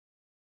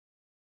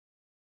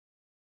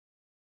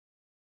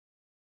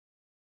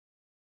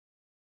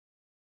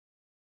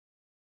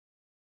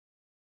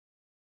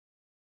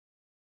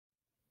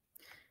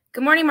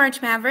Good morning,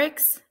 March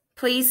Mavericks.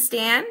 Please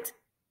stand.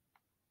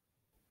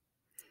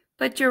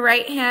 Put your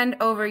right hand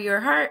over your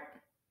heart.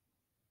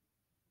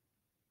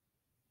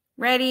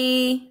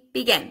 Ready,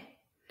 begin.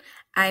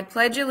 I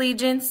pledge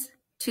allegiance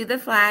to the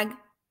flag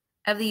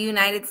of the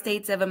United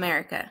States of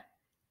America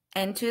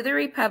and to the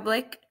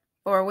republic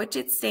for which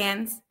it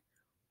stands,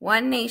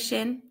 one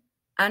nation,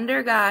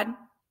 under God,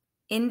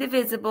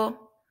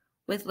 indivisible,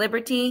 with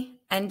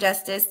liberty and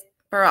justice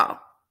for all.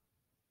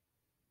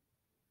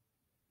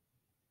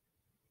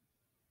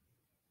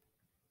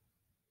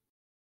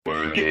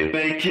 Work it,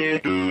 make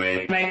it, do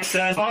it, makes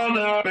us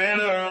harder,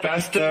 better,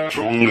 faster,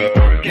 stronger.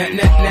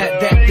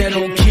 That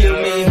don't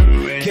kill me,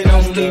 can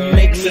only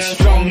make us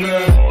stronger.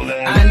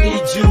 I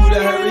need you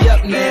to hurry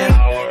up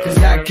now, cause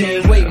I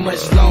can't wait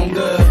much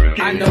longer.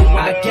 I know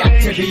I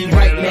got to be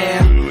right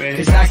now,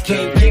 cause I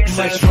can't get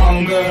much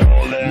stronger.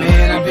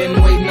 Man, I've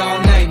been waiting all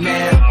night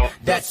now,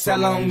 that's how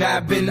long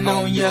I've been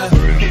on ya.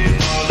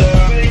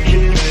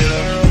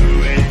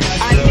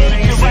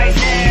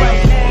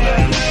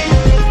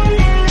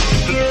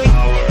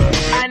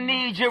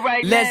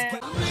 Right, let's go.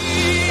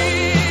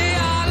 We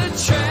are the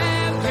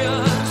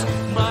champions,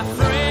 my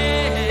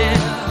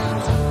friend,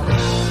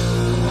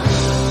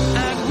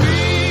 and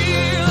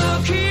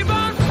we'll keep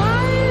on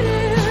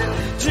fighting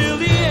till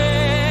the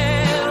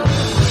end.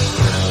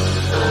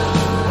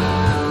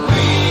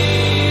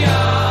 We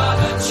are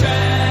the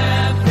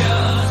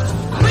champions,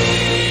 we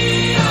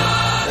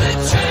are the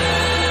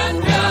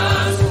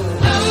champions.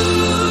 No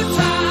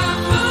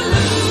time for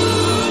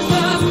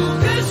losers,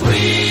 'cause we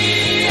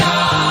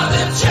are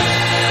the champions.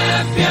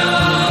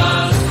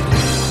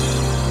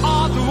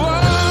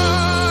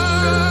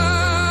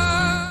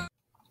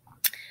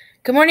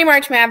 Good morning,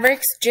 March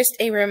Mavericks. Just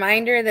a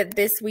reminder that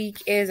this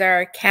week is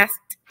our cast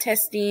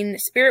testing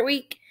Spirit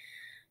Week.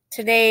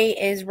 Today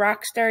is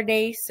Rockstar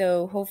Day,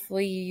 so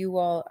hopefully you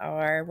all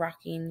are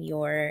rocking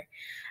your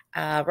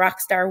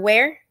Rockstar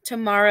wear.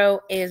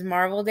 Tomorrow is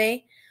Marvel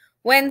Day.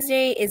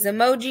 Wednesday is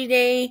Emoji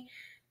Day.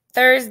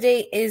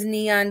 Thursday is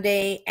Neon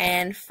Day.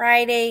 And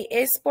Friday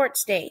is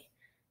Sports Day.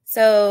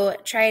 So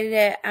try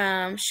to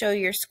show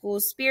your school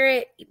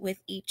spirit with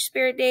each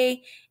Spirit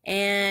Day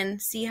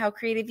and see how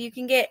creative you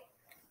can get.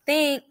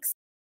 Thanks.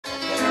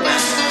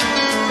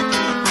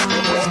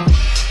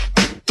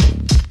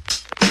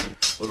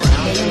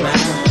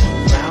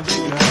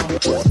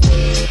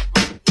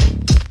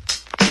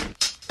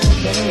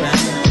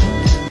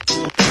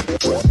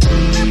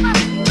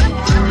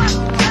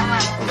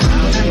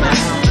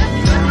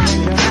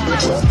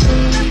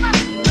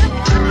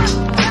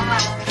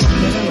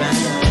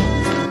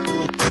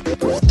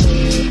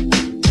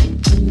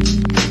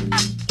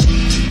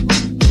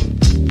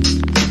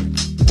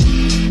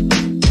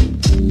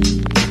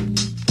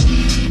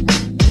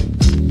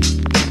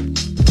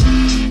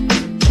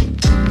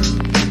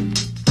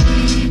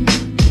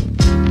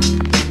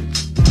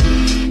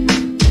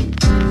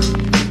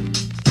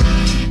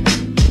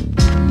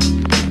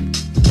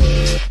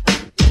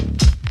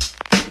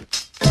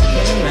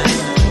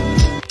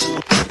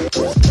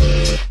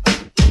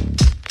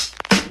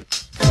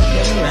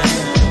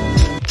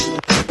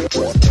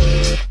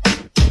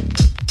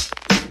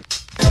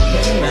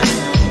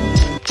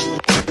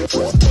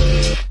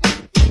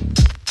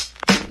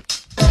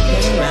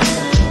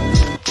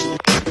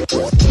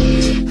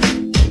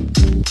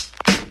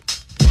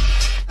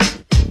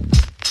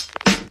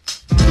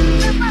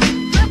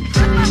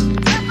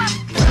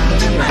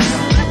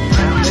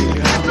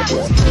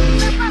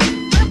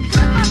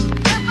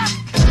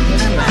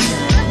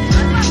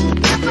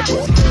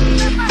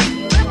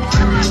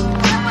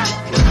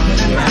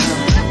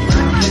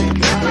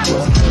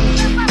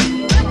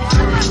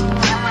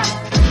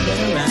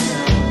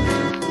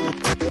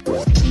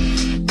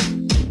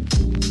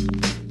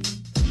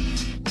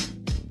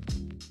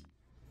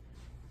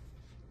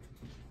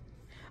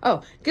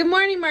 Oh, good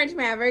morning, March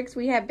Mavericks.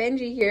 We have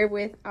Benji here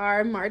with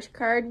our March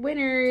card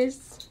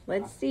winners.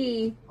 Let's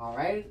see. All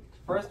right,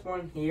 first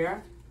one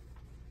here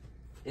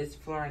is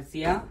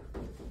Florencia.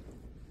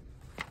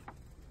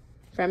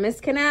 From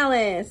Miss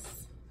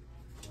Canales.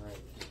 All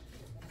right.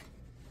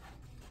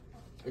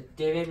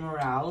 David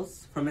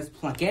Morales from Miss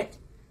Plunkett.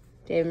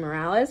 David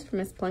Morales from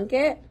Miss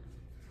Plunkett.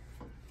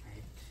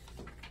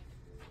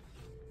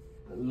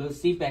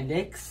 Lucy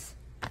Bendix.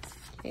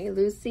 Okay,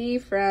 Lucy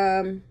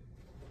from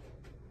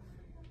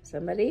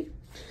somebody.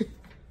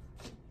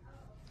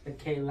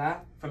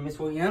 Kayla from Miss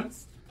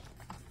Williams.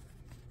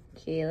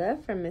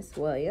 Kayla from Miss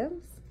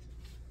Williams.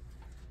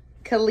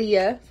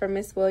 Kalia from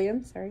Miss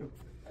Williams, sorry.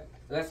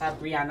 Let's have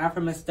Brianna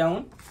from Miss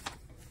Stone.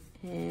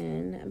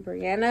 And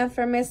Brianna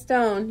from Miss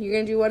Stone. You're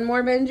going to do one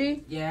more,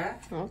 Benji? Yeah.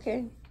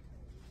 Okay.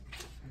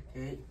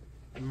 Okay.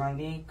 And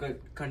Marlene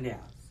Condes.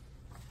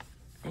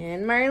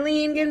 And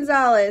Marlene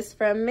Gonzalez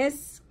from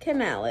Miss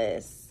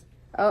Canales.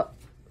 Oh,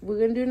 we're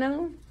going to do another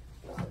one?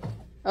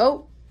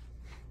 Oh.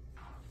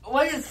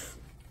 What is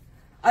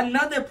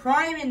another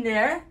Prime in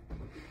there?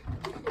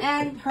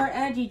 And her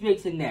energy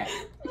drinks in there.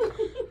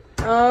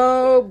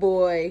 Oh,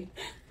 boy.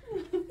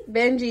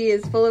 Benji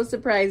is full of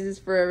surprises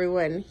for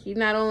everyone. He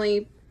not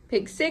only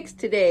picked 6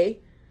 today,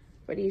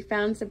 but he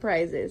found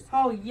surprises.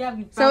 Oh, yeah.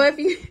 So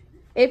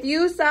if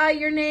you saw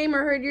your name or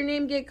heard your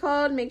name get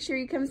called, make sure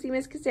you come see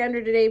Miss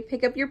Cassandra today.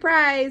 Pick up your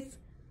prize.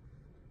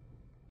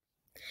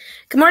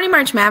 Good morning,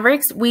 March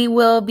Mavericks. We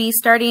will be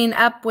starting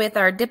up with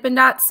our Dippin'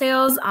 Dots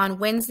sales on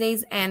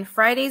Wednesdays and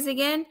Fridays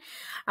again.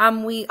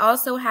 We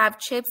also have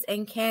chips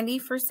and candy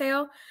for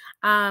sale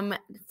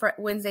for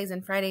Wednesdays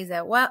and Fridays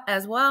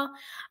as well.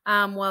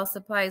 While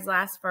supplies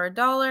last for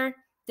 $1.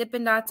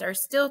 Dippin' Dots are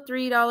still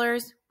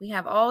 $3. We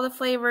have all the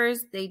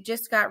flavors. They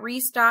just got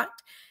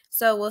restocked.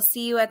 So we'll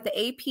see you at the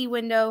AP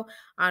window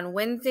on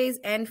Wednesdays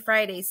and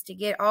Fridays to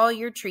get all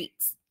your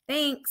treats.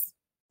 Thanks.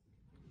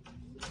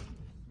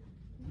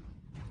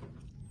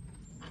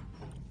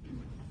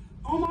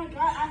 Oh my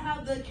God, I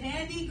have the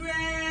candy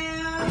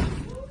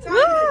gram.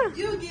 Tanya,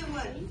 you get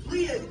one.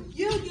 Leah,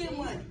 you get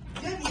one.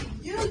 Debbie,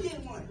 you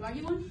get one. Do I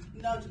get one?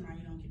 No, Jamar,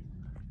 you don't get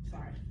one.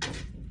 Sorry.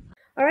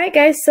 All right,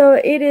 guys, so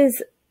it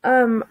is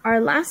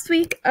our last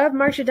week of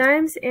March of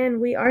Dimes, and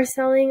we are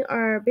selling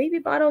our baby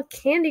bottle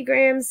candy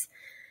grams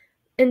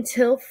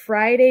until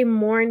Friday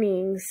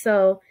morning.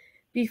 So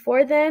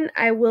before then,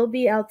 I will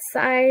be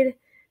outside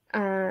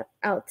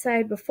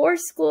before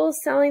school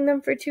selling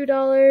them for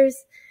 $2.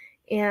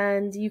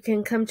 And you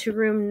can come to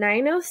room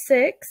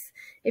 906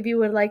 if you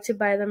would like to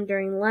buy them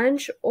during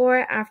lunch or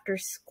after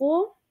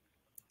school.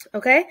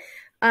 Okay?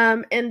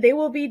 And they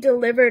will be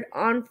delivered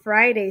on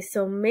Friday.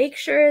 So make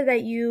sure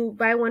that you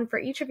buy one for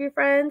each of your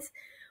friends,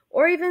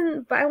 or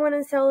even buy one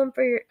and sell them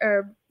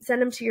or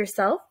send them to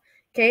yourself.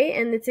 Okay?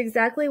 And it's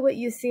exactly what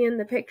you see in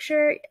the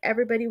picture.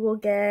 Everybody will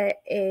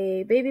get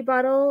a baby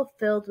bottle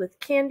filled with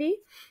candy,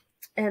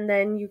 and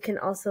then you can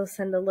also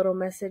send a little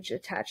message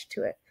attached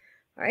to it.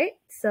 All right?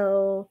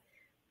 So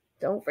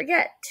don't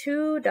forget,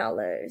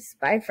 $2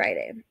 by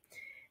Friday.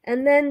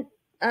 And then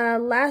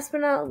last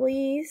but not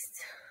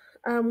least,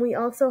 we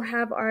also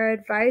have our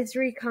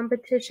advisory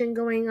competition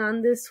going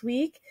on this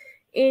week.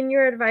 In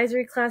your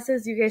advisory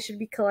classes, you guys should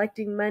be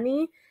collecting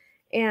money,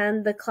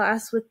 and the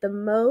class with the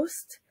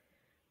most,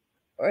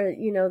 or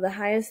the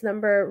highest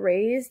number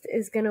raised,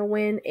 is going to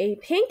win a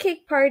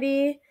pancake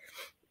party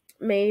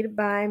made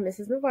by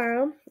Mrs.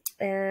 Navarro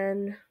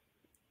and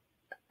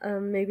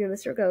maybe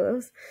Mr.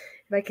 Golos,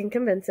 if I can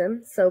convince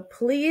him. So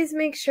please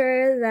make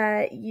sure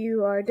that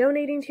you are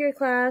donating to your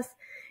class.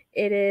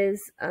 It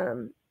is,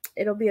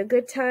 it'll be a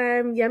good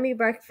time, yummy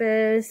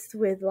breakfast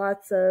with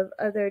lots of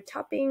other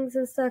toppings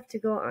and stuff to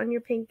go on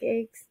your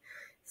pancakes.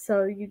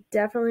 So you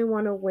definitely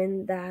want to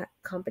win that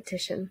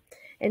competition.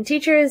 And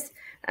teachers,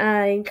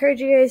 I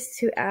encourage you guys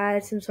to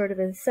add some sort of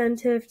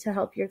incentive to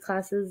help your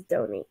classes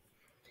donate.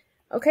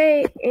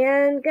 Okay,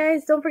 and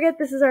guys, don't forget,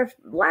 this is our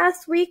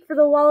last week for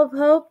the Wall of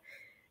Hope.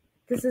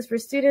 This is for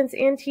students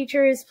and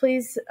teachers.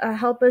 Please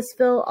help us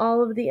fill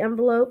all of the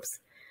envelopes.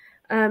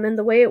 And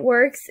the way it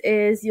works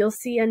is you'll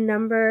see a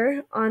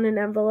number on an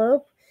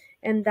envelope,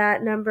 and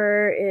that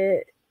number,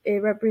 it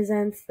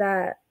represents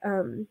that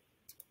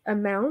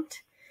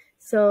amount.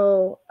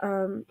 So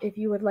if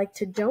you would like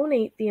to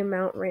donate the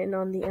amount written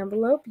on the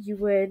envelope, you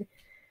would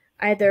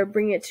either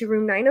bring it to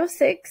room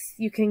 906.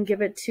 You can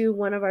give it to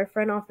one of our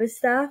front office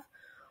staff,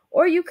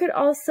 or you could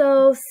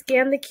also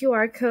scan the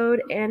QR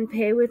code and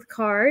pay with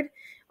card.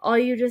 All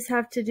you just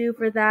have to do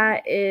for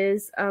that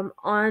is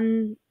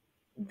on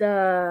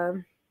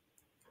the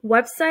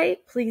website,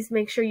 please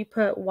make sure you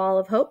put Wall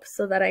of Hope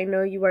so that I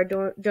know you are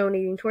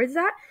donating towards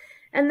that.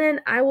 And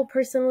then I will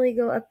personally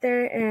go up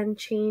there and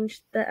change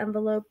the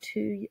envelope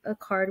to a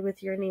card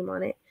with your name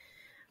on it.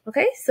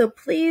 Okay, so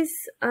please,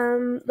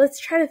 let's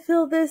try to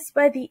fill this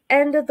by the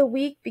end of the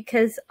week,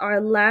 because our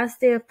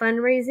last day of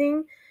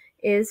fundraising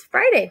is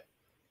Friday.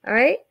 All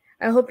right,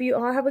 I hope you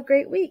all have a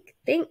great week.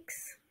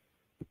 Thanks.